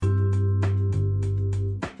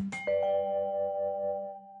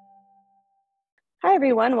Hi,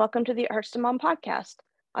 everyone. Welcome to the Hearts to Mom podcast.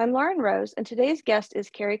 I'm Lauren Rose, and today's guest is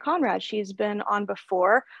Carrie Conrad. She's been on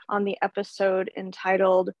before on the episode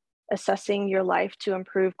entitled Assessing Your Life to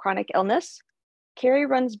Improve Chronic Illness. Carrie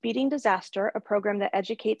runs Beating Disaster, a program that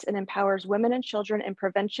educates and empowers women and children in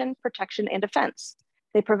prevention, protection, and defense.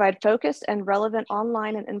 They provide focused and relevant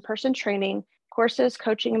online and in-person training, courses,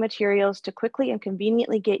 coaching, and materials to quickly and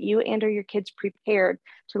conveniently get you and or your kids prepared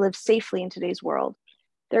to live safely in today's world.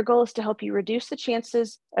 Their goal is to help you reduce the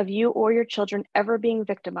chances of you or your children ever being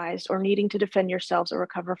victimized or needing to defend yourselves or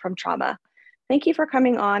recover from trauma. Thank you for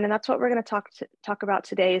coming on, and that's what we're going to talk about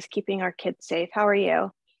today is keeping our kids safe. How are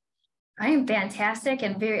you? I am fantastic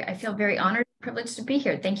and I feel very honored and privileged to be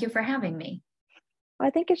here. Thank you for having me. I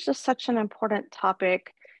think it's just such an important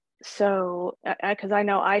topic. So, because I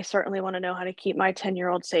know I certainly want to know how to keep my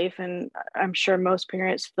 10-year-old safe, and I'm sure most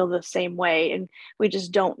parents feel the same way, and we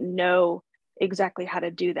just don't know exactly how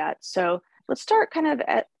to do that. So let's start kind of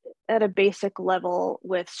at a basic level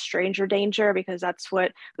with stranger danger, because that's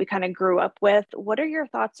what we kind of grew up with. What are your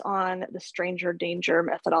thoughts on the stranger danger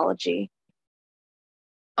methodology?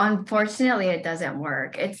 Unfortunately, it doesn't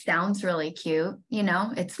work. It sounds really cute,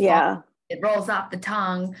 it's fun. Yeah. It rolls off the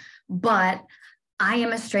tongue, but I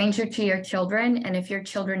am a stranger to your children. And if your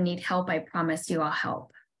children need help, I promise you I'll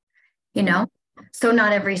help, So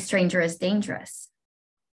not every stranger is dangerous.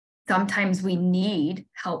 Sometimes we need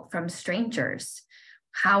help from strangers.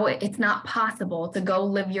 It's not possible to go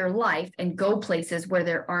live your life and go places where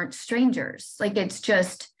there aren't strangers. Like it's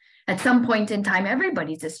just at some point in time,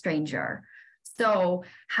 everybody's a stranger. So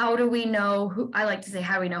how do we know who? I like to say,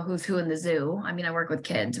 how do we know who's who in the zoo? I mean, I work with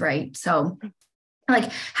kids, right? So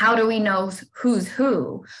how do we know who's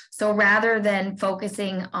who? So rather than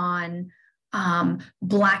focusing on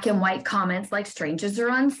black and white comments like strangers are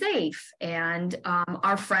unsafe and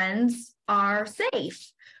our friends are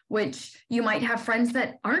safe, which you might have friends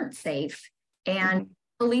that aren't safe. And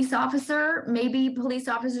maybe police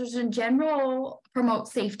officers in general promote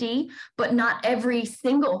safety, but not every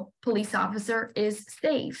single police officer is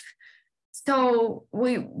safe. So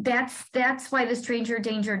that's why the stranger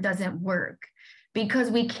danger doesn't work,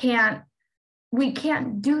 because we can't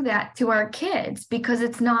do that to our kids because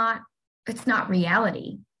it's not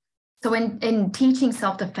reality. So in teaching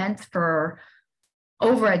self-defense for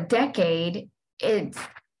over a decade, it's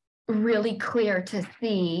really clear to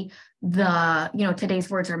see today's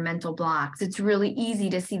words are mental blocks. It's really easy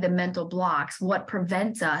to see the mental blocks, what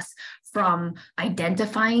prevents us from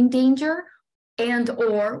identifying danger and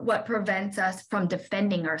or what prevents us from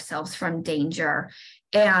defending ourselves from danger.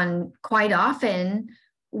 And quite often,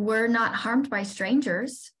 we're not harmed by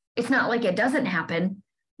strangers. It's not like it doesn't happen,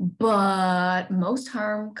 but most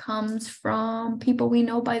harm comes from people we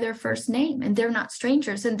know by their first name, and they're not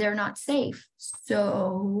strangers and they're not safe.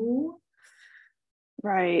 So.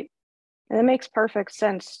 Right. And it makes perfect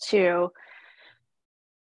sense too.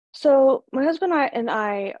 So my husband and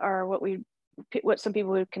I are what some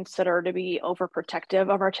people would consider to be overprotective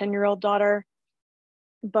of our 10-year-old daughter,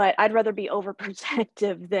 but I'd rather be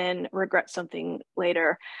overprotective than regret something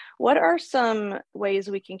later. What are some ways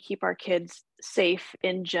we can keep our kids safe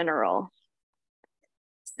in general?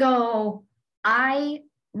 So I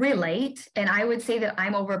relate, and I would say that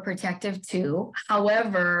I'm overprotective too.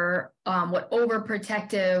 However, what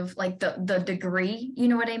overprotective, like the degree, you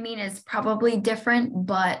know what I mean, is probably different,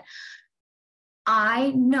 but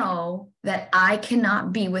I know that I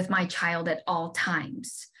cannot be with my child at all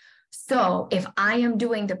times. So if I am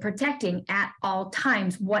doing the protecting at all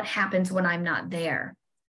times, what happens when I'm not there?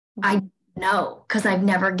 I know, because I've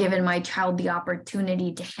never given my child the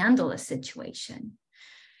opportunity to handle a situation.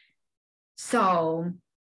 So,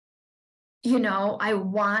 I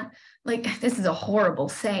want, this is a horrible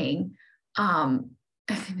saying. The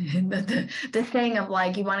saying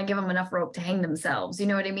of you want to give them enough rope to hang themselves, you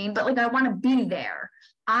know what I mean? But I want to be there.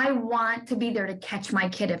 I want to be there to catch my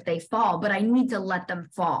kid if they fall, but I need to let them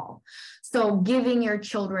fall. So giving your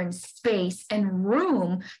children space and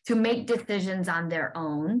room to make decisions on their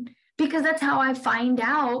own, because that's how I find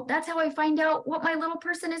out what my little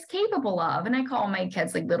person is capable of. And I call my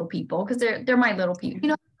kids little people because they're my little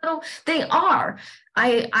people. They are.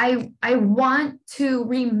 I want to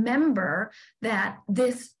remember that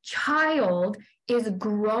this child is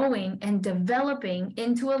growing and developing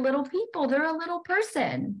into a little people. They're a little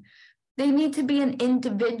person. They need to be an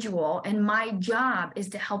individual, and my job is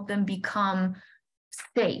to help them become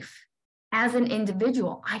safe as an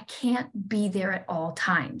individual. I can't be there at all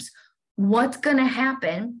times. What's going to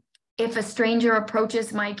happen if a stranger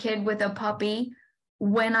approaches my kid with a puppy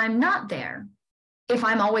when I'm not there? If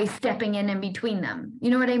I'm always stepping in between them, you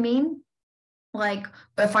know what I mean? Like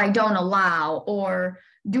if I don't allow, or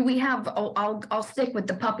do we have, I'll stick with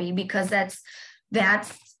the puppy because that's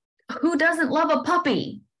who doesn't love a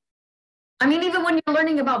puppy? I mean, even when you're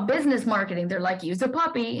learning about business marketing, they're like, use a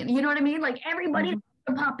puppy. You know what I mean? Like everybody loves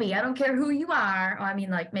a puppy. I don't care who you are. I mean,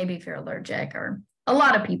 like maybe if you're allergic, or a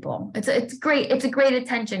lot of people. It's great. It's a great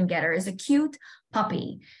attention getter. It's a cute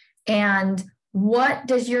puppy. And what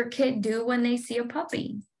does your kid do when they see a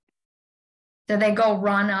puppy? Do they go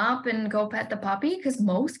run up and go pet the puppy? Because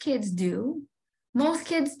most kids do. Most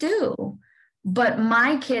kids do. But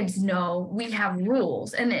my kids know we have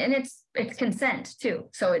rules, and it's consent too.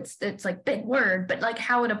 So it's like big word, but like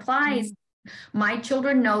how it applies. My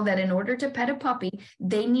children know that in order to pet a puppy,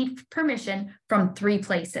 they need permission from 3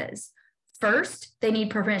 places. First, they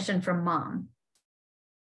need permission from mom.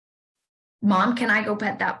 Mom, can I go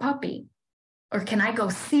pet that puppy? Or can I go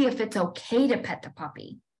see if it's okay to pet the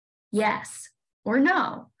puppy? Yes or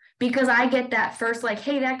no. Because I get that first, like,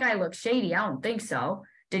 hey, that guy looks shady. I don't think so.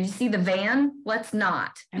 Did you see the van? Let's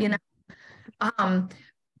not, you know.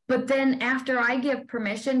 But then after I give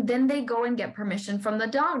permission, then they go and get permission from the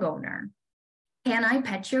dog owner. Can I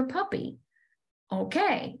pet your puppy?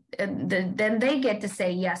 Okay. Then they get to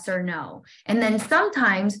say yes or no. And then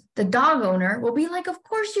sometimes the dog owner will be like, of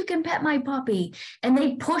course you can pet my puppy. And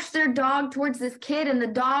they push their dog towards this kid, and the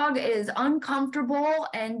dog is uncomfortable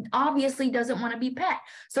and obviously doesn't want to be pet.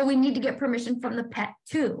 So we need to get permission from the pet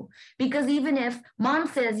too. Because even if mom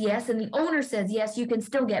says yes and the owner says yes, you can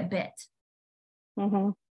still get bit.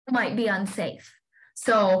 It might be unsafe.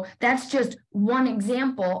 So that's just one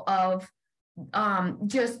example of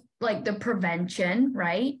just like the prevention,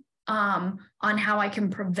 right? On how I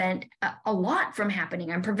can prevent a lot from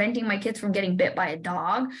happening. I'm preventing my kids from getting bit by a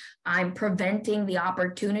dog. I'm preventing the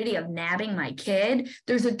opportunity of nabbing my kid.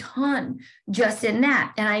 There's a ton just in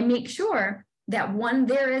that. And I make sure that when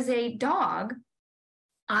there is a dog,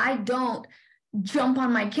 I don't jump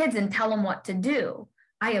on my kids and tell them what to do.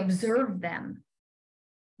 I observe them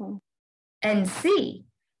and see.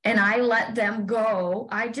 And I let them go.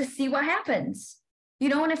 I just see what happens. You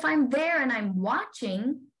know, and if I'm there and I'm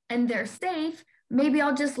watching and they're safe, maybe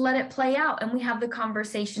I'll just let it play out and we have the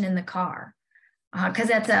conversation in the car. Because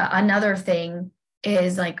that's another thing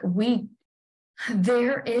is like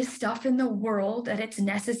there is stuff in the world that it's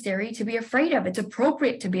necessary to be afraid of. It's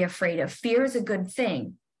appropriate to be afraid of. Fear is a good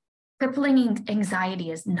thing. Crippling anxiety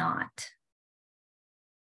is not.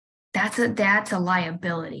 That's a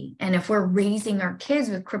liability. And if we're raising our kids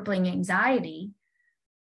with crippling anxiety,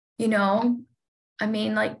 you know, I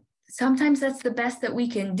mean, like sometimes that's the best that we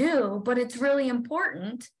can do, but it's really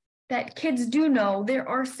important that kids do know there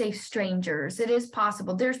are safe strangers. It is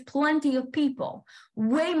possible. There's plenty of people.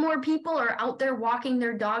 Way more people are out there walking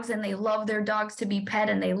their dogs and they love their dogs to be pet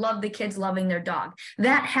and they love the kids loving their dog.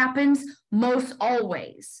 That happens most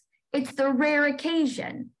always. It's the rare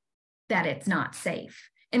occasion that it's not safe.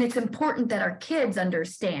 And it's important that our kids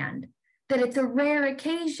understand that it's a rare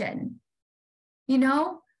occasion. You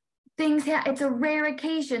know, it's a rare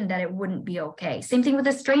occasion that it wouldn't be okay. Same thing with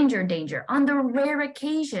a stranger danger. On the rare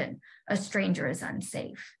occasion, a stranger is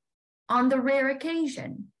unsafe. On the rare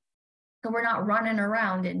occasion. So we're not running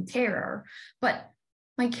around in terror. But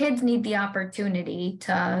my kids need the opportunity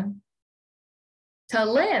to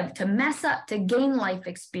live, to mess up, to gain life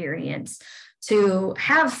experience, to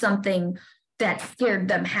have something that scared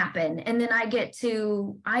them happen. And then I get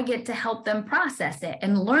to help them process it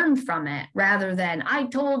and learn from it rather than I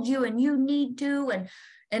told you and you need to.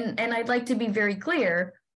 And I'd like to be very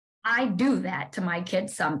clear. I do that to my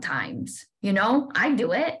kids sometimes, you know, I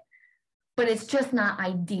do it, but it's just not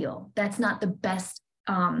ideal. That's not the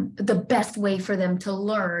best way for them to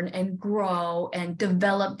learn and grow and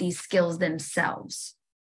develop these skills themselves.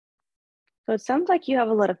 So it sounds like you have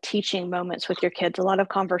a lot of teaching moments with your kids, a lot of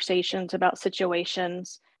conversations about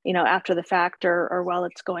situations, you know, after the fact or while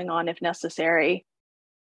it's going on if necessary.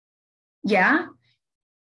 Yeah.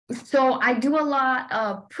 So I do a lot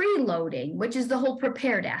of preloading, which is the whole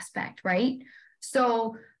prepared aspect, right?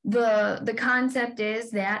 So the concept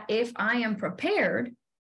is that if I am prepared,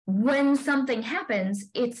 when something happens,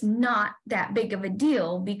 it's not that big of a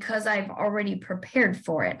deal because I've already prepared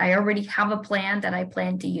for it. I already have a plan that I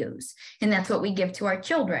plan to use. And that's what we give to our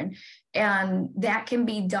children. And that can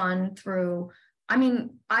be done through, I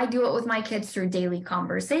mean, I do it with my kids through daily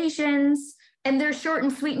conversations, and they're short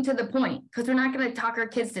and sweet and to the point because we're not going to talk our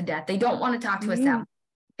kids to death. They don't want to talk to us that much.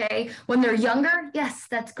 Okay. When they're younger, yes,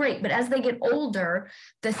 that's great. But as they get older,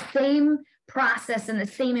 the same process and the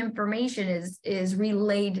same information is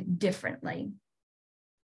relayed differently.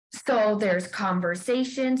 So there's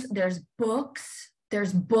conversations, there's books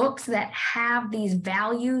that have these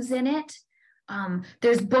values in it.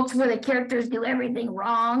 There's books where the characters do everything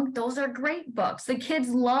wrong. Those are great books. The kids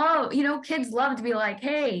love, kids love to be like,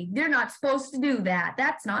 hey, they're not supposed to do that.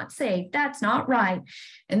 That's not safe. That's not right.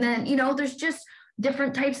 And then, there's just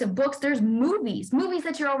different types of books. There's movies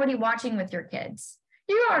that you're already watching with your kids.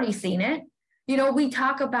 You've already seen it. We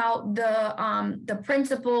talk about the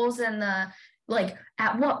principles and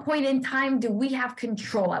at what point in time do we have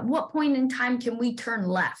control? At what point in time can we turn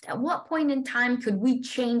left? At what point in time could we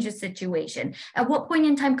change a situation? At what point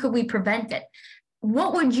in time could we prevent it?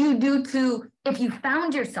 What would you do if you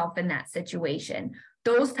found yourself in that situation?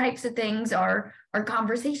 Those types of things are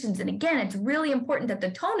conversations. And again, it's really important that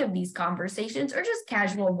the tone of these conversations are just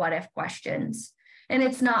casual what if questions. And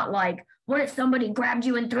it's not like, what if somebody grabbed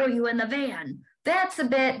you and threw you in the van? That's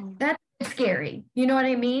scary. You know what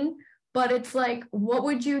I mean? But it's like, what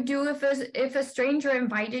would you do if a stranger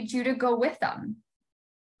invited you to go with them?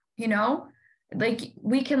 We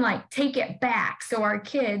can take it back. So our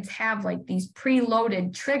kids have these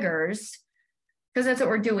preloaded triggers, because that's what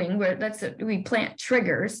we're doing. We plant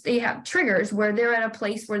triggers. They have triggers where they're at a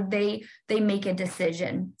place where they make a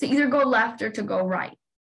decision to either go left or to go right.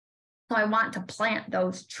 So I want to plant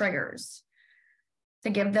those triggers to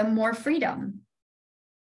give them more freedom,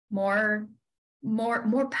 more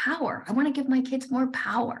power. I want to give my kids more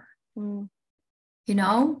power.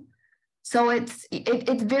 So it's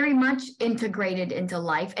very much integrated into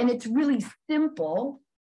life, and it's really simple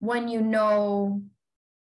when you know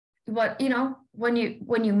what, when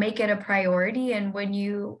you make it a priority and when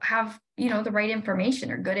you have, the right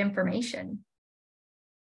information or good information.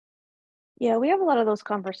 Yeah, we have a lot of those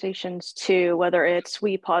conversations too, whether it's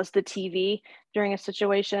we pause the TV during a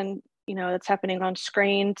situation, that's happening on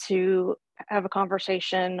screen to have a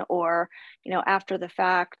conversation, or, after the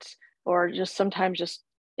fact, or just sometimes just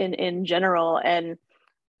in general. And,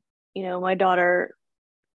 my daughter,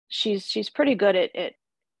 she's pretty good at it.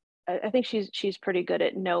 I think she's pretty good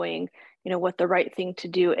at knowing, what the right thing to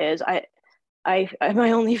do is. I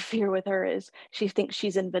my only fear with her is she thinks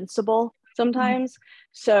she's invincible sometimes.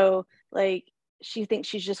 So she thinks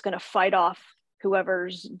she's just going to fight off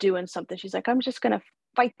whoever's doing something. She's like, I'm just going to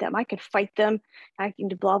fight them. I could fight them. I can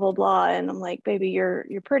do blah, blah, blah. And I'm like, baby, you're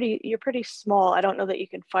pretty small. I don't know that you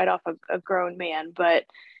can fight off a grown man, but,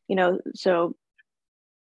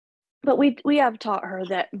 but we have taught her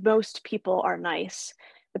that most people are nice.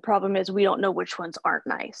 The problem is we don't know which ones aren't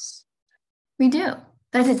nice. We do.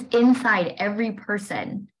 That is inside every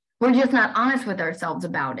person. We're just not honest with ourselves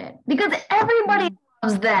about it, because everybody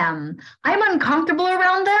loves them. I'm uncomfortable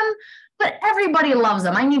around them, but everybody loves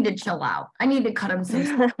them. I need to chill out. I need to cut them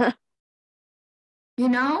some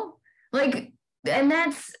and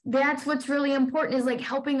that's what's really important, is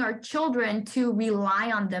helping our children to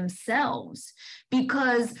rely on themselves,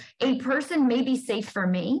 because a person may be safe for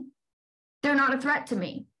me. They're not a threat to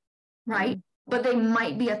me, right? But they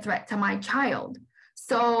might be a threat to my child.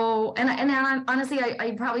 So, and honestly,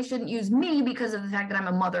 I probably shouldn't use me because of the fact that I'm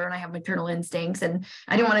a mother and I have maternal instincts, and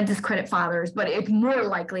I don't want to discredit fathers, but it's more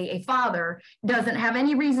likely a father doesn't have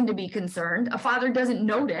any reason to be concerned. A father doesn't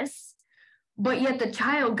notice, but yet the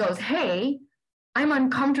child goes, hey, I'm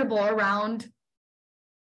uncomfortable around,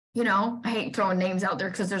 I hate throwing names out there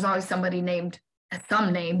because there's always somebody named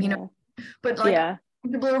some name, but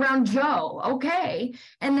comfortable around Joe. Okay.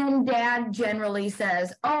 And then dad generally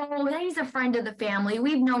says, oh, he's a friend of the family.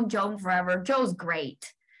 We've known Joe forever. Joe's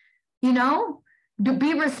great. To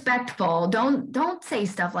be respectful. Don't say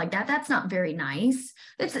stuff like that. That's not very nice.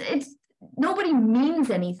 It's nobody means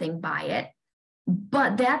anything by it,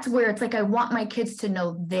 but that's where it's I want my kids to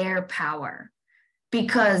know their power,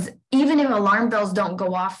 because even if alarm bells don't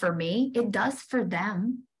go off for me, it does for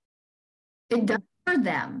them. It does for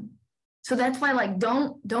them. So that's why,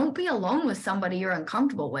 don't be alone with somebody you're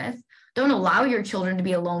uncomfortable with. Don't allow your children to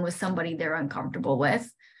be alone with somebody they're uncomfortable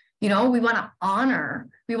with. We want to honor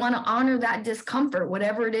that discomfort,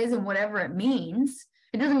 whatever it is and whatever it means.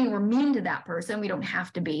 It doesn't mean we're mean to that person. We don't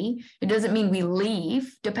have to be. It doesn't mean we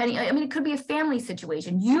leave, it could be a family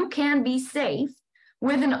situation. You can be safe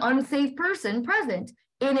with an unsafe person present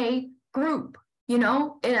in a group,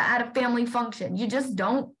 at a family function. You just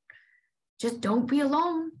don't be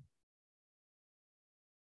alone.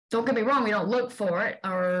 Don't get me wrong, we don't look for it,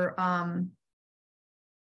 or I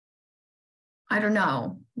don't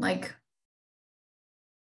know,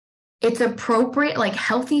 it's appropriate.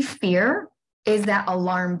 Healthy fear is that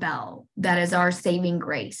alarm bell that is our saving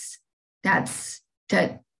grace. I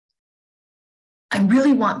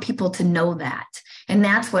really want people to know that. And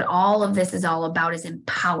that's what all of this is all about, is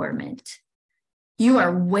empowerment. You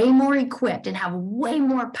are way more equipped and have way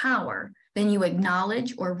more power than you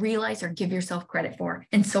acknowledge or realize or give yourself credit for.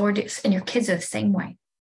 And and your kids are the same way.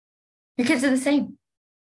 Your kids are the same.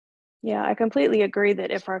 Yeah, I completely agree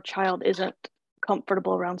that if our child isn't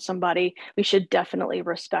comfortable around somebody, we should definitely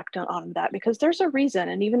respect on that, because there's a reason.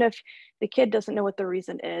 And even if the kid doesn't know what the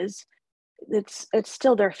reason is, it's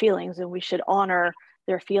still their feelings, and we should honor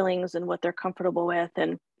their feelings and what they're comfortable with.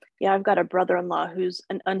 And yeah, I've got a brother-in-law who's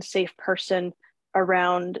an unsafe person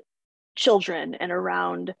around children and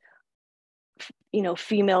around,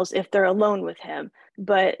 females if they're alone with him.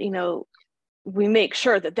 But we make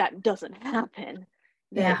sure that that doesn't happen.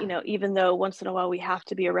 That even though once in a while we have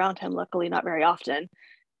to be around him, luckily not very often,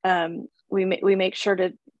 we make sure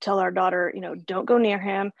to tell our daughter, don't go near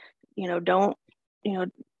him, don't,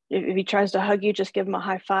 if he tries to hug you, just give him a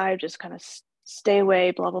high five, just kind of stay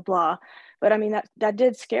away, blah blah blah. But I mean, that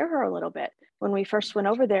did scare her a little bit when we first went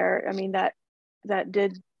over there. I mean, that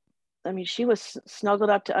did, I mean, she was snuggled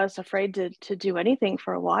up to us, afraid to do anything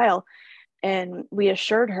for a while. And we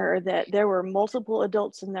assured her that there were multiple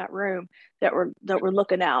adults in that room that were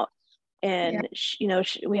looking out. And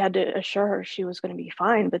we had to assure her she was going to be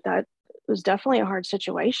fine. But that was definitely a hard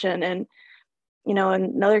situation. And in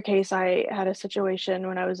another case, I had a situation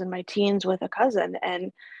when I was in my teens with a cousin,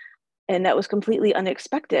 and that was completely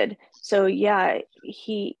unexpected. So yeah,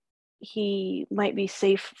 he might be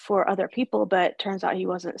safe for other people, but turns out he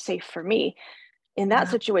wasn't safe for me. In that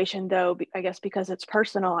situation, though, I guess because it's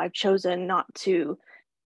personal, I've chosen not to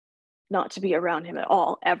be around him at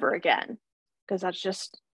all ever again, because that's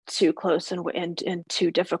just too close and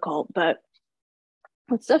too difficult. But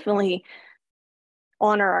let's definitely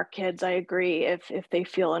honor our kids. I agree if they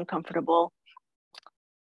feel uncomfortable.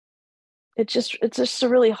 It's just a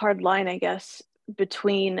really hard line, I guess,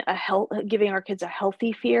 between giving our kids a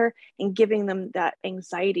healthy fear and giving them that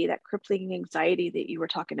anxiety, that crippling anxiety that you were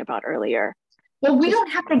talking about earlier. Well, we don't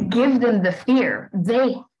have to give them the fear.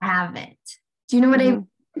 They have it. Do you know what I mean?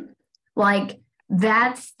 Like,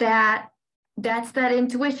 that's that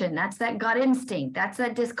intuition. That's that gut instinct. That's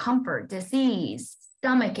that discomfort, disease,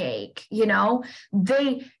 stomach ache,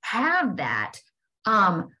 they have that.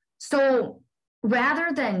 So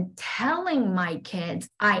rather than telling my kids,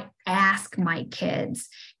 I ask my kids,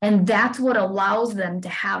 and that's what allows them to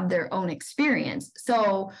have their own experience.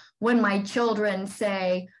 So when my children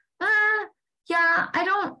say, yeah, I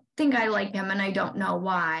don't think I like him and I don't know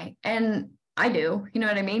why. And I do, you know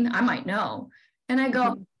what I mean? I might know. And I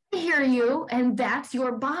go, I hear you. And that's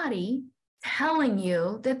your body telling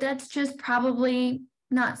you that that's just probably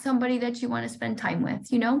not somebody that you want to spend time with.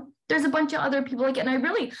 There's a bunch of other people like it. And I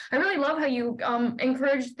really love how you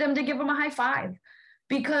encourage them to give them a high five,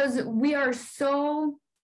 because we are so,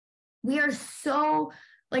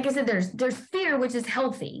 like I said, there's fear, which is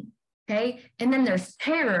healthy. Okay. And then there's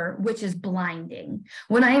terror, which is blinding.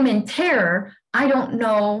 When I am in terror, I don't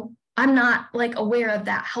know, I'm not like aware of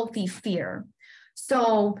that healthy fear.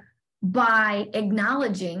 So by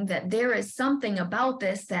acknowledging that there is something about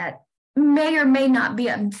this that may or may not be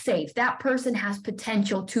unsafe, that person has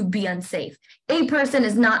potential to be unsafe. A person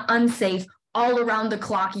is not unsafe all around the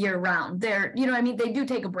clock year round. They're, they do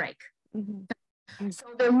take a break. So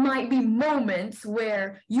there might be moments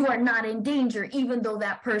where you are not in danger, even though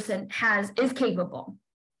that person is capable.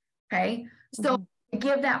 Okay. So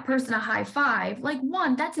give that person a high five. Like,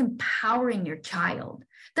 one, that's empowering your child.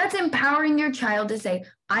 That's empowering your child to say,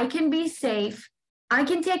 I can be safe. I'm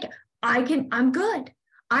good.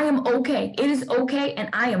 I am okay. It is okay. And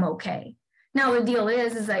I am okay. Now the deal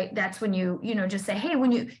is like, that's when you just say, hey,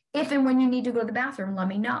 if and when you need to go to the bathroom, let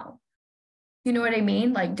me know. You know what I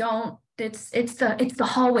mean? Like, don't, it's the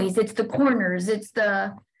hallways, it's the corners, it's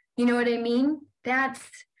the, you know what I mean? That's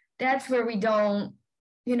where we don't,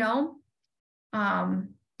 and on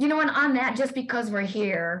that, just because we're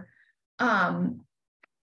here,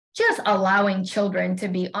 just allowing children to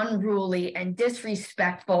be unruly and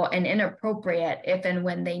disrespectful and inappropriate if and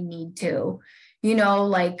when they need to,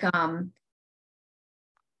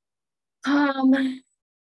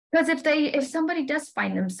 because if somebody does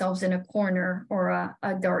find themselves in a corner or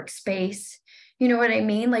a dark space, you know what I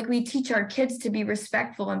mean? Like, we teach our kids to be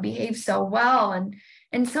respectful and behave so well.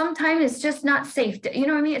 And sometimes it's just not safe to, you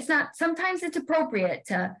know what I mean? Sometimes it's appropriate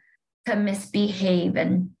to misbehave.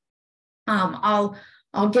 And I'll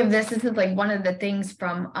give this is like one of the things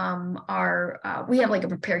from our, we have like a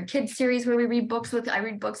prepared kids series where I read books with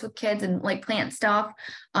kids and like plant stuff.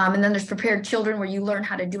 And then there's prepared children where you learn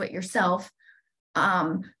how to do it yourself.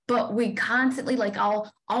 But we constantly, like,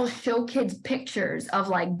 I'll show kids pictures of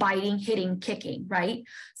like biting, hitting, kicking, right?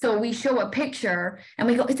 So we show a picture and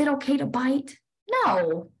we go, is it okay to bite?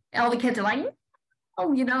 No. All the kids are like, oh,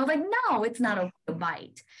 like, no, it's not okay to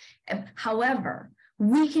bite. However,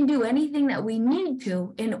 we can do anything that we need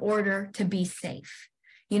to in order to be safe,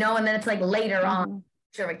 you know, and then it's like later on,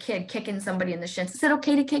 of a kid kicking somebody in the shins. Is it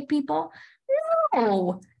okay to kick people?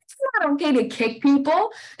 No, it's not okay to kick people.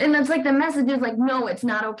 And that's like the message is like, no, it's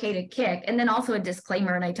not okay to kick. And then also a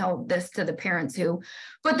disclaimer, and I tell this to the parents who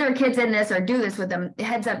put their kids in this or do this with them,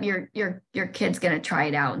 heads up, your kid's gonna try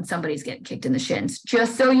it out and somebody's getting kicked in the shins.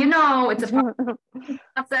 Just so you know, it's a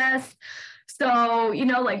process. So, you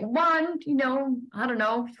know, like one, you know, I don't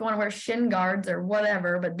know if you want to wear shin guards or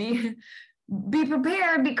whatever, but be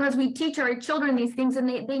prepared, because we teach our children these things and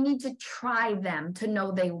they need to try them to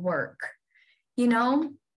know they work, you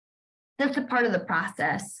know, that's a part of the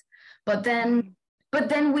process. But then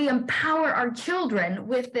we empower our children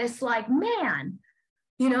with this, like, man,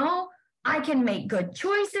 you know, I can make good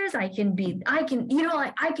choices. I can, you know,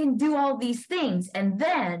 like I can do all these things. And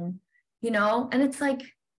then, you know, and it's like,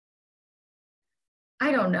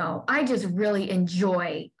 I don't know. I just really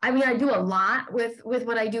enjoy. I mean, I do a lot with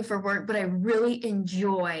what I do for work, but I really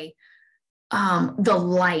enjoy the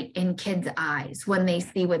light in kids' eyes when they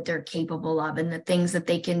see what they're capable of and the things that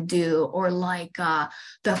they can do. Or like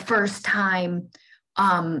the first time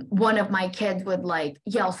one of my kids would like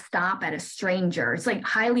yell stop at a stranger. It's like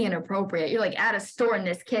highly inappropriate. You're like at a store and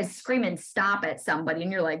this kid's screaming stop at somebody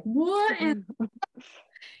and you're like, what is,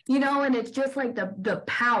 you know, and it's just like the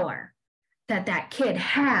power that kid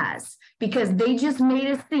has, because they just made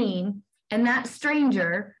a scene and that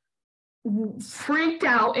stranger freaked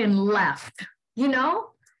out and left, you know.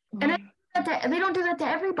 And they don't do that to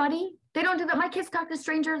everybody. They don't do that. My kids talk to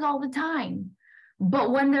strangers all the time,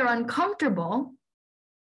 but when they're uncomfortable,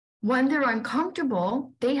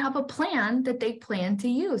 they have a plan that they plan to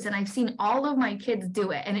use. And I've seen all of my kids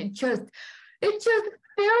do it, and it just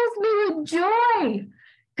fills me with joy,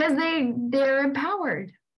 because they're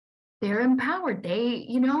empowered. They're empowered. They,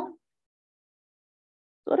 you know.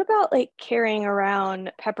 What about like carrying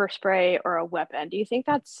around pepper spray or a weapon? Do you think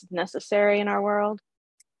that's necessary in our world?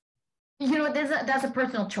 You know, that's a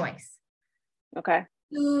personal choice. Okay.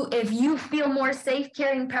 If you feel more safe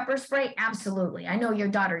carrying pepper spray, absolutely. I know your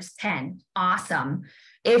daughter's 10. Awesome.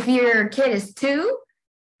 If your kid is 2,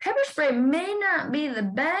 pepper spray may not be the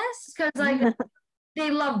best, because like they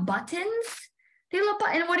love buttons.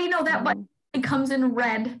 And what do you know, that button it comes in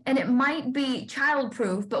red, and it might be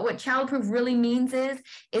childproof, but what childproof really means is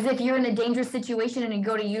if you're in a dangerous situation and you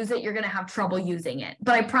go to use it, you're going to have trouble using it.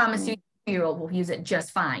 But I promise you, 2-year-old will use it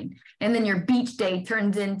just fine. And then your beach day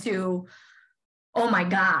turns into, oh my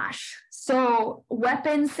gosh. So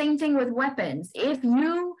weapons, same thing with weapons.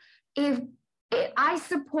 I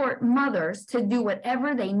support mothers to do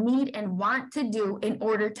whatever they need and want to do in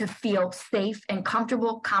order to feel safe and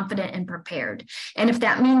comfortable, confident, and prepared. And if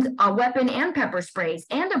that means a weapon and pepper sprays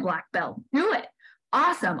and a black belt, do it.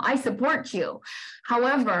 Awesome. I support you.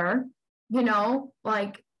 However, you know,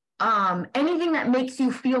 like anything that makes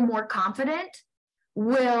you feel more confident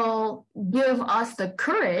will give us the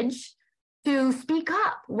courage to speak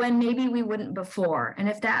up when maybe we wouldn't before. And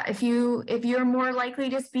if you're more likely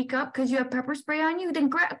to speak up because you have pepper spray on you, then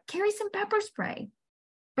carry some pepper spray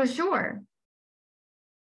for sure.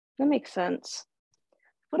 That makes sense.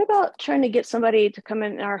 What about trying to get somebody to come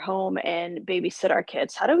in our home and babysit our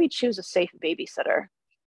kids? How do we choose a safe babysitter?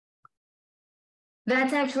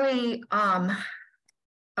 That's actually a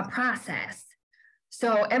process.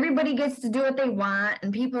 So everybody gets to do what they want,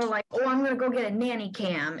 and people are like, oh, I'm going to go get a nanny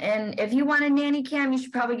cam. And if you want a nanny cam, you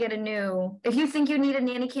should probably if you think you need a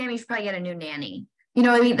nanny cam, you should probably get a new nanny. You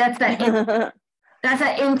know what I mean? That's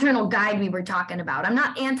that internal guide we were talking about. I'm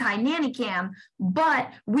not anti-nanny cam,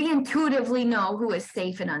 but we intuitively know who is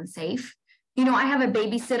safe and unsafe. You know, I have a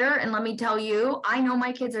babysitter, and let me tell you, I know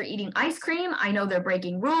my kids are eating ice cream. I know they're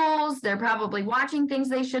breaking rules. They're probably watching things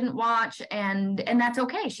they shouldn't watch, and that's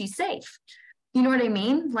okay. She's safe. You know what I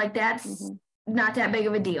mean? Like that's not that big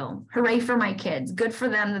of a deal. Hooray for my kids. Good for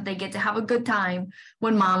them that they get to have a good time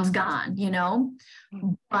when mom's gone, you know?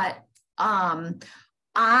 But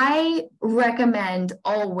I recommend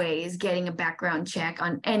always getting a background check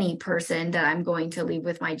on any person that I'm going to leave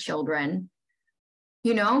with my children,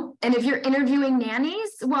 you know? And if you're interviewing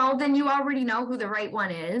nannies, well, then you already know who the right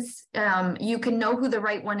one is. You can know who the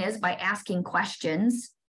right one is by asking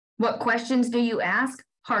questions. What questions do you ask?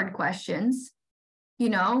 Hard questions. You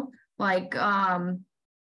know, like,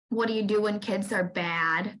 what do you do when kids are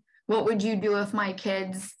bad? What would you do if my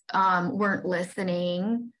kids weren't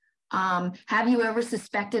listening? Have you ever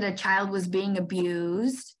suspected a child was being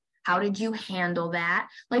abused? How did you handle that?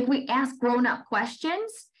 Like, we ask grown-up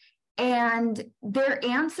questions, And their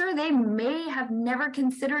answer, they may have never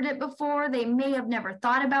considered it before. They may have never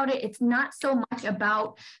thought about it. It's not so much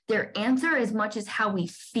about their answer as much as how we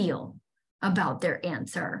feel about their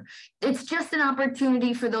answer. It's just an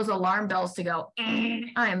opportunity for those alarm bells to go,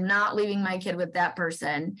 I am not leaving my kid with that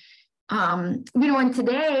person. And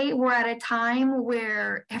today we're at a time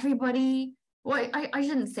where everybody, well, I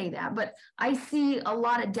shouldn't say that, but I see a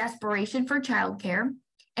lot of desperation for childcare.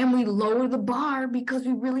 And we lower the bar because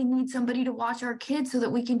we really need somebody to watch our kids so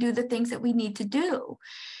that we can do the things that we need to do.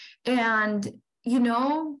 And,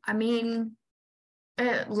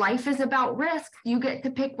 life is about risks. You get to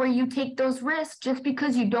pick where you take those risks. Just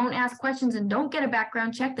because you don't ask questions and don't get a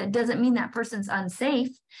background check, that doesn't mean that person's unsafe.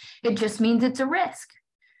 It just means it's a risk.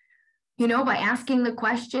 By asking the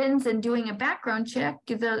questions and doing a background check,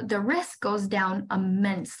 the risk goes down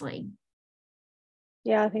immensely.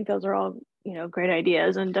 Yeah, I think those are all, great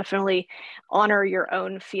ideas, and definitely honor your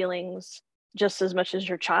own feelings just as much as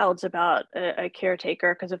your child's about a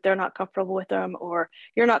caretaker, because if they're not comfortable with them or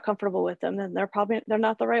you're not comfortable with them, then they're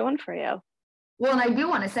not the right one for you. Well, and I do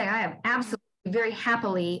want to say I have absolutely very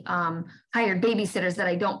happily hired babysitters that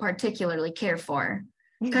I don't particularly care for,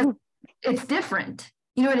 because it's different.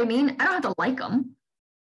 You know what I mean? I don't have to like them.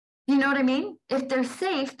 You know what I mean? If they're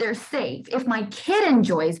safe, they're safe. If my kid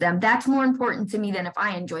enjoys them, that's more important to me than if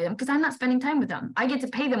I enjoy them, because I'm not spending time with them. I get to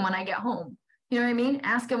pay them when I get home. You know what I mean?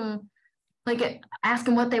 Ask them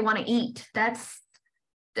what they want to eat.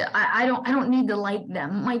 I don't need to like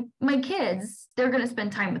them. My kids, they're going to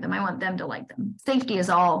spend time with them. I want them to like them. Safety is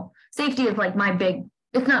like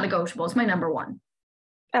it's not negotiable. It's my number one.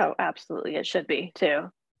 Oh, absolutely. It should be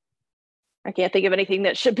too. I can't think of anything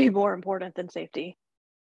that should be more important than safety.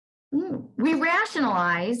 We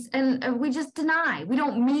rationalize and we just deny. We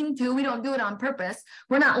don't mean to. We don't do it on purpose.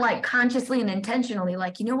 We're not like consciously and intentionally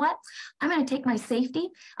like, you know what? I'm going to take my safety.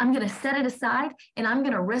 I'm going to set it aside, and I'm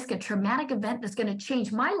going to risk a traumatic event that's going to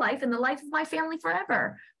change my life and the life of my family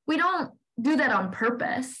forever. We don't do that on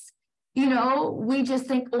purpose. We just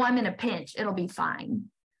think, oh, I'm in a pinch. It'll be fine.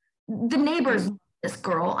 The neighbors, this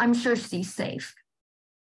girl, I'm sure she's safe.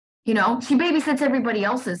 She babysits everybody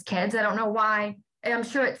else's kids. I don't know why. And I'm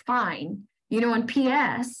sure it's fine. And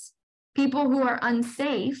P.S., people who are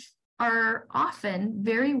unsafe are often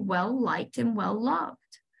very well liked and well loved.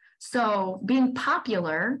 So being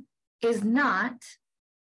popular that's not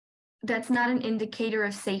an indicator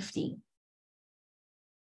of safety.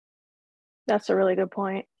 That's a really good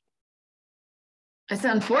point. It's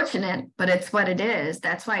unfortunate, but it's what it is.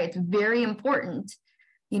 That's why it's very important.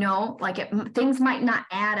 Things might not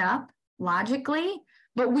add up logically,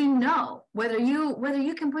 but we know whether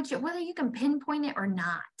you can pinpoint it or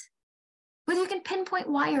not, whether you can pinpoint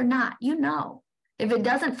why or not, if it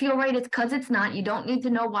doesn't feel right, it's because it's not. You don't need to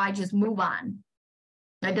know why, just move on.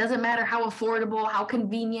 It doesn't matter how affordable, how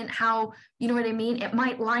convenient, how, you know what I mean? It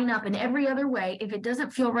might line up in every other way. If it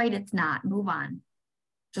doesn't feel right, it's not. Move on.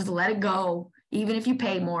 Just let it go. Even if you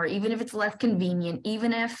pay more, even if it's less convenient,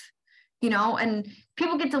 even if, and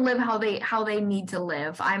people get to live how they need to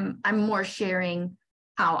live. I'm more sharing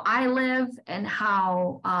how I live and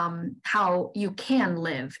how you can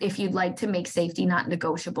live if you'd like to make safety not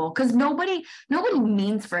negotiable. Because nobody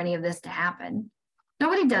means for any of this to happen.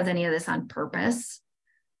 Nobody does any of this on purpose.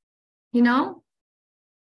 Yeah.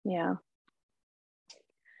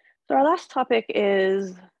 So our last topic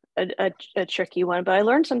is a tricky one, but I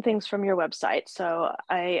learned some things from your website. So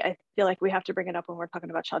I feel like we have to bring it up when we're talking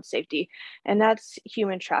about child safety, and that's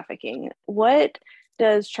human trafficking. What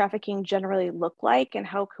does trafficking generally look like, and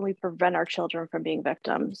how can we prevent our children from being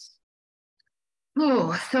victims?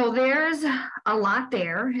 Oh, so there's a lot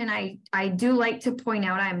there. And I do like to point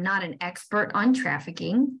out I'm not an expert on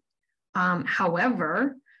trafficking.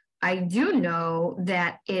 However, I do know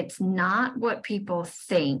that it's not what people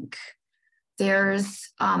think.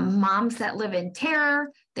 There's moms that live in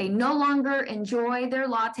terror. They no longer enjoy their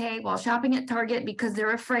latte while shopping at Target because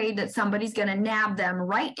they're afraid that somebody's going to nab them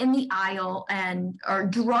right in the aisle or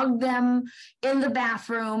drug them in the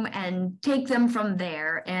bathroom and take them from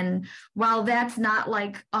there. And while that's not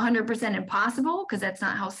like 100% impossible, because that's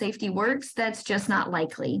not how safety works, that's just not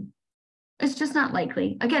likely. It's just not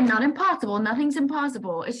likely. Again, not impossible. Nothing's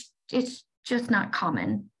impossible. It's just not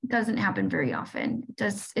common. It doesn't happen very often.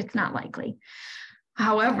 It's not likely.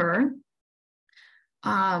 However,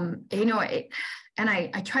 and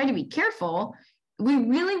I try to be careful. We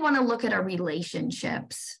really want to look at our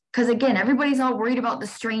relationships, because again, everybody's all worried about the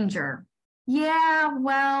stranger. Yeah,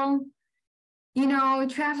 well,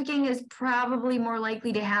 trafficking is probably more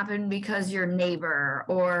likely to happen because your neighbor,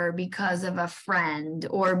 or because of a friend,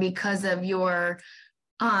 or because of your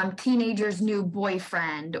teenager's new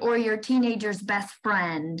boyfriend or your teenager's best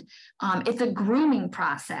friend. It's a grooming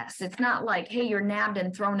process. It's not like, hey, you're nabbed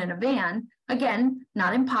and thrown in a van. Again,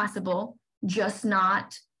 not impossible, just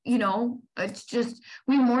not, it's just,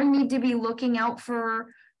 we more need to be looking out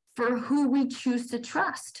for who we choose to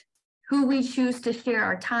trust, who we choose to share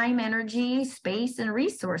our time, energy, space, and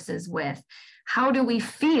resources with. How do we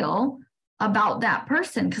feel about that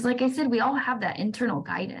person? Because like I said, we all have that internal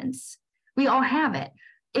guidance. We all have it.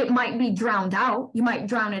 It might be drowned out. You might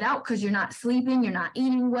drown it out because you're not sleeping, you're not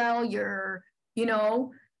eating well, you're,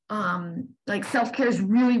 like self-care is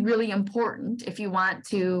really, really important if you want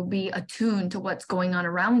to be attuned to what's going on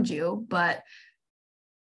around you. But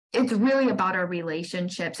it's really about our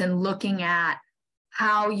relationships and looking at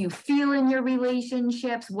how you feel in your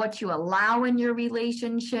relationships, what you allow in your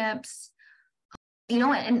relationships,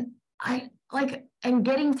 and and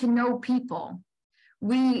getting to know people.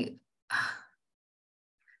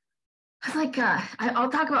 I'll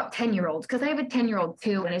talk about 10-year-olds because I have a 10-year-old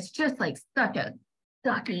too, and it's just like such a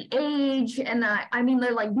sucky age. And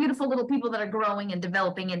they're like beautiful little people that are growing and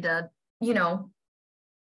developing into,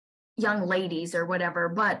 young ladies or whatever,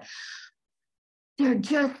 but they're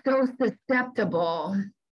just so susceptible,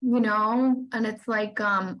 and it's like,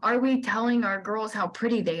 are we telling our girls how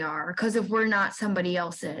pretty they are? Because if we're not, somebody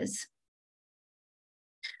else is.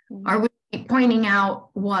 Are we pointing out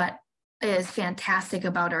what is fantastic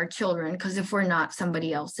about our children? Because if we're not,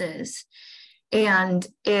 somebody else is. And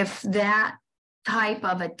if that type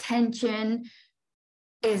of attention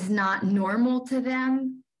is not normal to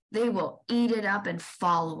them, they will eat it up and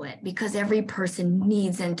follow it, because every person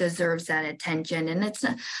needs and deserves that attention. And it's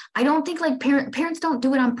not, I don't think like parents don't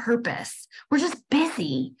do it on purpose. We're just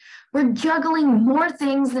busy. We're juggling more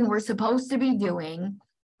things than we're supposed to be doing.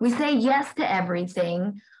 We say yes to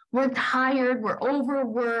everything. We're tired, we're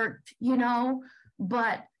overworked,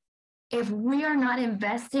 but if we are not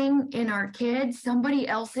investing in our kids, somebody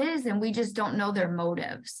else is, and we just don't know their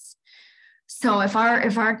motives. So if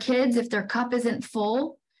their cup isn't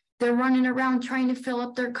full, they're running around trying to fill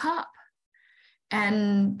up their cup.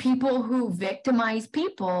 And people who victimize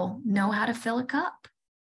people know how to fill a cup.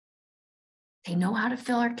 They know how to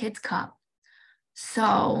fill our kids' cup.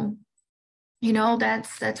 So,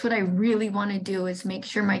 that's what I really want to do, is make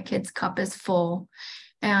sure my kids' cup is full,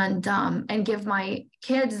 and give my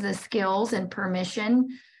kids the skills and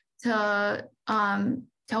permission to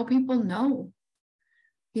tell people no,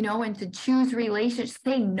 and to choose relationships,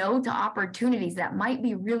 say no to opportunities that might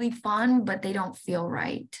be really fun, but they don't feel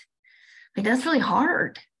right. Like, that's really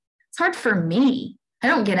hard. It's hard for me. I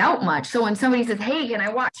don't get out much. So when somebody says, hey, can I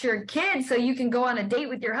watch your kids so you can go on a date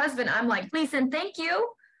with your husband? I'm like, please and thank you.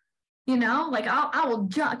 I will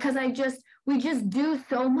jump, because we just do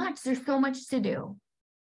so much. There's so much to do.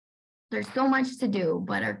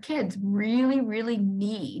 But our kids really, really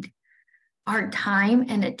need our time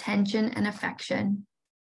and attention and affection.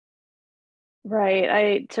 Right.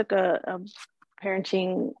 I took a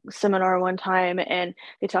parenting seminar one time, and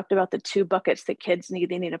they talked about the two buckets that kids need.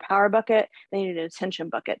 They need a power bucket, they need an attention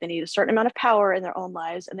bucket. They need a certain amount of power in their own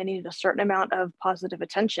lives, and they need a certain amount of positive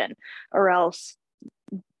attention, or else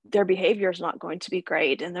their behavior is not going to be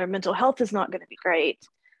great and their mental health is not going to be great.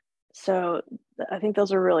 So I think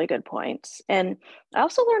those are really good points. And I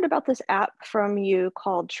also learned about this app from you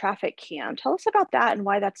called Traffic Cam. Tell us about that and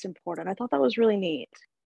why that's important. I thought that was really neat.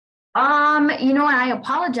 I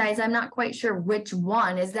apologize. I'm not quite sure which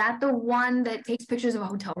one. Is that the one that takes pictures of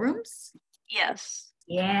hotel rooms? Yes.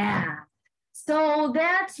 Yeah. So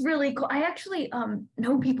that's really cool. I actually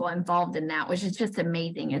know people involved in that, which is just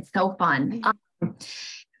amazing. It's so fun.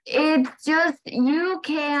 It's just, you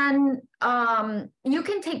can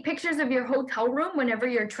take pictures of your hotel room whenever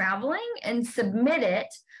you're traveling and submit it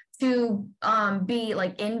to be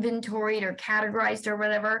like inventoried or categorized or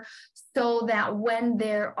whatever, so that when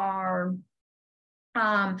there are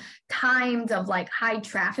times of like high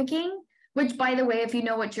trafficking, which, by the way, if you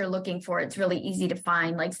know what you're looking for, it's really easy to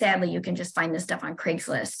find. Like, sadly, you can just find this stuff on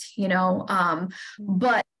Craigslist,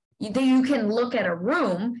 but you can look at a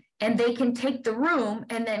room and they can take the room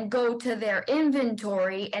and then go to their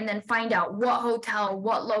inventory and then find out what hotel,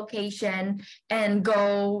 what location, and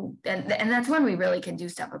go. And that's when we really can do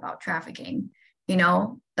stuff about trafficking.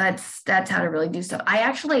 That's how to really do stuff. I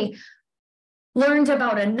actually learned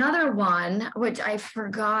about another one, which I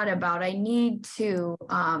forgot about. I need to,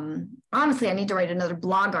 honestly, I need to write another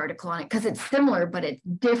blog article on it because it's similar, but it's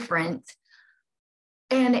different.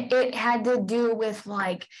 And it had to do with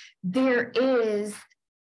like, there is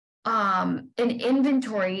an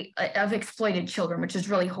inventory of exploited children, which is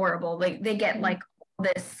really horrible. They get like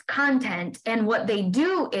this content, and what they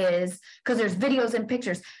do is, because there's videos and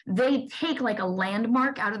pictures, they take like a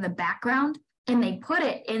landmark out of the background and they put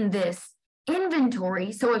it in this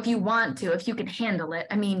inventory. So if you want to, if you can handle it,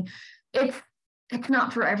 I mean, it's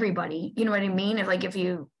not for everybody, you know what I mean? I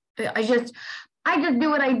just do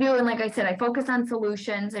what I do. And like I said, I focus on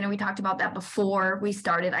solutions. I know we talked about that before we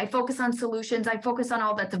started. I focus on solutions. I focus on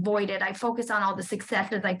all that's avoided. I focus on all the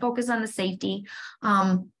successes. I focus on the safety.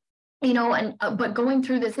 But going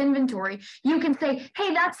through this inventory, you can say,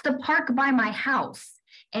 hey, that's the park by my house.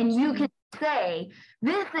 And you can say,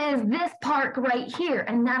 this is this park right here.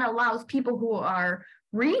 And that allows people who are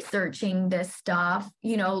researching this stuff,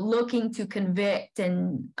 looking to convict,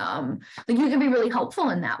 and you can be really helpful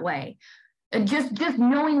in that way. And just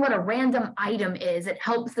knowing what a random item is, it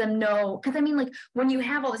helps them know. Because I mean, like when you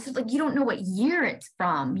have all this, it's like you don't know what year it's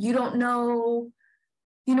from. You don't know,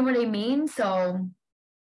 you know what I mean? So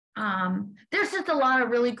there's just a lot of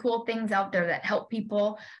really cool things out there that help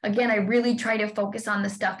people. Again, I really try to focus on the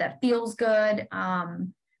stuff that feels good.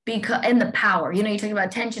 And the power, you're talking about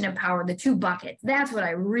attention and power, the two buckets. That's what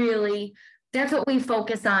we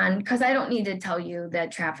focus on, because I don't need to tell you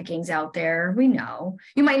that trafficking's out there. We know.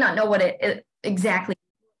 You might not know what it exactly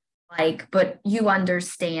like, but you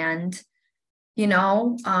understand,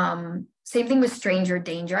 same thing with stranger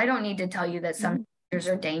danger. I don't need to tell you that some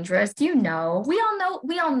strangers are dangerous. We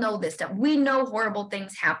all know this stuff. We know horrible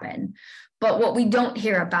things happen. But what we don't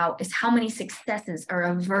hear about is how many successes are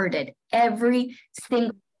averted every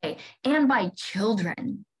single day, and by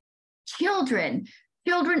children. Children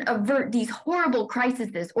avert these horrible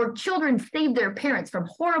crises, or children save their parents from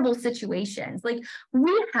horrible situations. Like,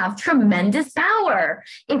 we have tremendous power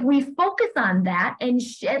if we focus on that, and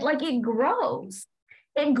it grows.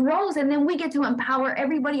 It grows, and then we get to empower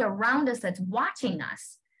everybody around us that's watching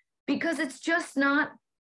us, because it's just not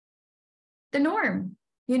the norm.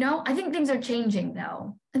 I think things are changing,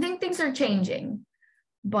 though.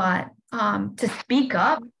 But to speak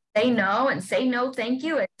up, say no, and say no, thank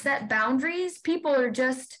you, and set boundaries, people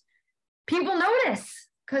notice,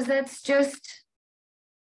 because that's just,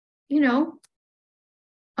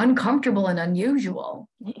 uncomfortable and unusual.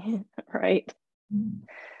 Right.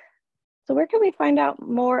 So where can we find out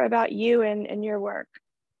more about you and your work?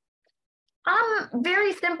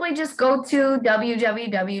 Very simply, just go to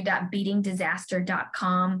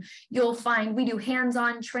www.beatingdisaster.com. You'll find we do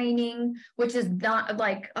hands-on training, which is not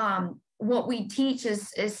like, what we teach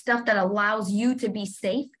is stuff that allows you to be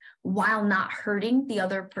safe while not hurting the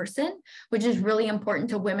other person, which is really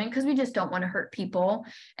important to women, because we just don't want to hurt people.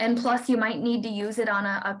 And plus, you might need to use it on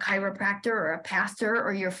a chiropractor or a pastor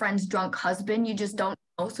or your friend's drunk husband. You just don't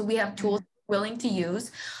know. So we have tools we're willing to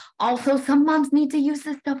use. Also, some moms need to use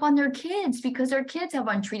this stuff on their kids, because their kids have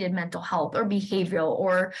untreated mental health or behavioral,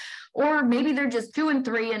 or maybe they're just 2 and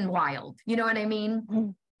 3 and wild. You know what I mean?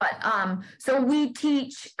 Mm-hmm. But so we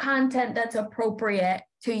teach content that's appropriate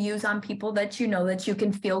to use on people that that you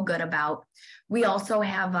can feel good about. We also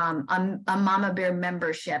have a Mama Bear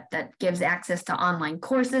membership that gives access to online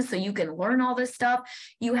courses, so you can learn all this stuff.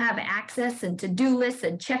 You have access and to-do lists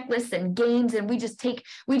and checklists and games, and we just take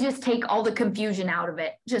all the confusion out of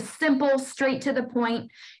it. Just simple, straight to the point.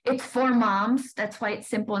 It's for moms. That's why it's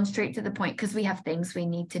simple and straight to the point, because we have things we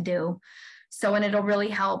need to do. So, and it'll really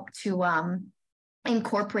help to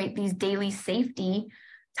incorporate these daily safety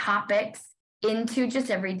topics into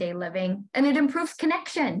just everyday living, and it improves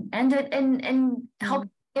connection and help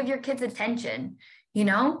give your kids attention,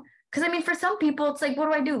 because I mean, for some people it's like, what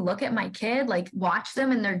do I do? Look at my kid, like watch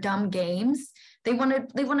them in their dumb games. They want to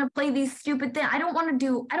play these stupid things. I don't want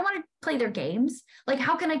to play their games. Like,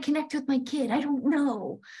 how can I connect with my kid? I don't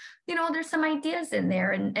know. There's some ideas in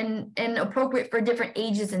there, and appropriate for different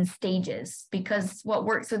ages and stages, because what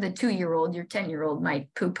works with a 2-year-old, your 10-year-old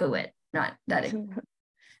might poo-poo it. Not that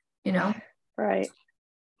Right.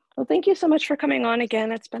 Well, thank you so much for coming on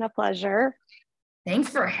again. It's been a pleasure. Thanks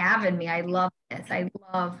for having me. I love this. I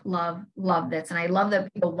love this. And I love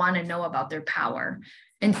that people want to know about their power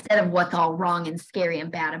instead of what's all wrong and scary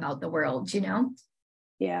and bad about the world,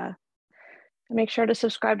 Yeah. Make sure to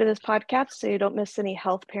subscribe to this podcast so you don't miss any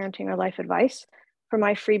health, parenting, or life advice. For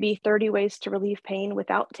my freebie 30 ways to relieve pain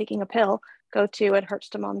without taking a pill, go to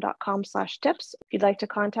ithurtstomom.com/tips. If you'd like to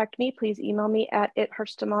contact me, please email me at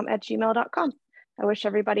ithurtstomom@gmail.com. I wish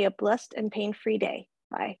everybody a blessed and pain-free day.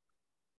 Bye.